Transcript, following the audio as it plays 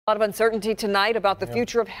A lot of uncertainty tonight about the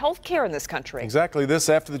future of health care in this country. Exactly this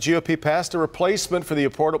after the GOP passed a replacement for the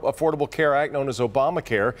Affordable Care Act known as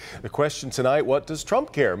Obamacare. The question tonight, what does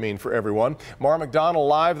Trump care mean for everyone? Mara McDonald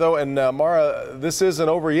live, though. And Mara, this isn't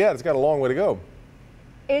over yet. It's got a long way to go.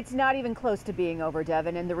 It's not even close to being over,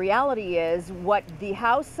 Devin. And the reality is what the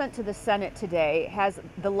House sent to the Senate today has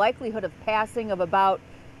the likelihood of passing of about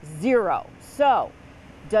 0. So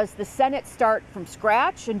does the Senate start from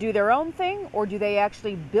scratch and do their own thing, or do they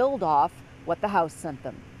actually build off what the House sent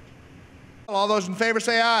them? All those in favor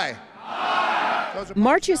say aye. Aye.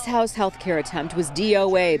 March's House health care attempt was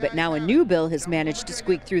DOA, but now a new bill has managed to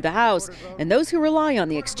squeak through the House, and those who rely on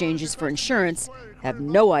the exchanges for insurance have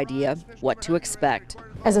no idea what to expect.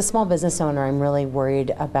 As a small business owner, I'm really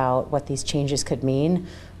worried about what these changes could mean.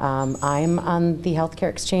 I'm on the healthcare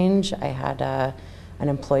exchange. I had an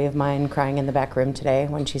employee of mine crying in the back room today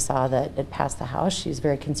when she saw that it passed the House. She's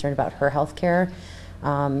very concerned about her health care.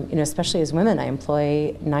 Especially as women, I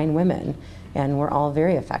employ 9 women, and we're all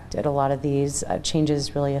very affected. A lot of these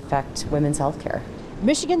changes really affect women's health care.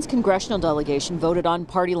 Michigan's congressional delegation voted on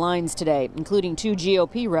party lines today, including 2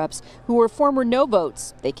 GOP reps who were former no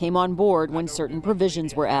votes. They came on board when certain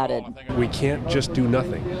provisions were added. We can't just do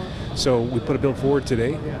nothing. So we put a bill forward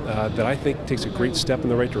today that I think takes a great step in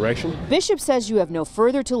the right direction. Bishop says you have no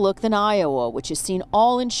further to look than Iowa, which has seen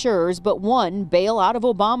all insurers but one bail out of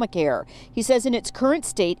Obamacare. He says in its current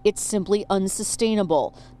state, it's simply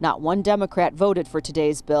unsustainable. Not one Democrat voted for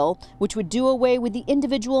today's bill, which would do away with the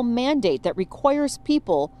individual mandate that requires people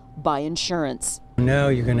buy insurance. Now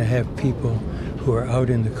you're going to have people who are out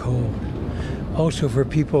in the cold. Also, for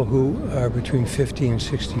people who are between 50 and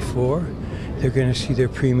 64, they're going to see their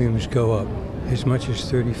premiums go up as much as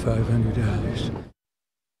 $3,500.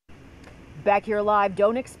 Back here live,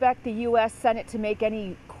 don't expect the U.S. Senate to make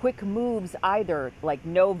any quick moves either, like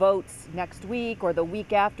no votes next week or the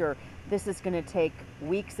week after. This is going to take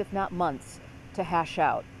weeks, if not months, to hash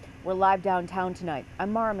out. We're live downtown tonight.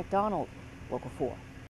 I'm Mara McDonald, Local 4.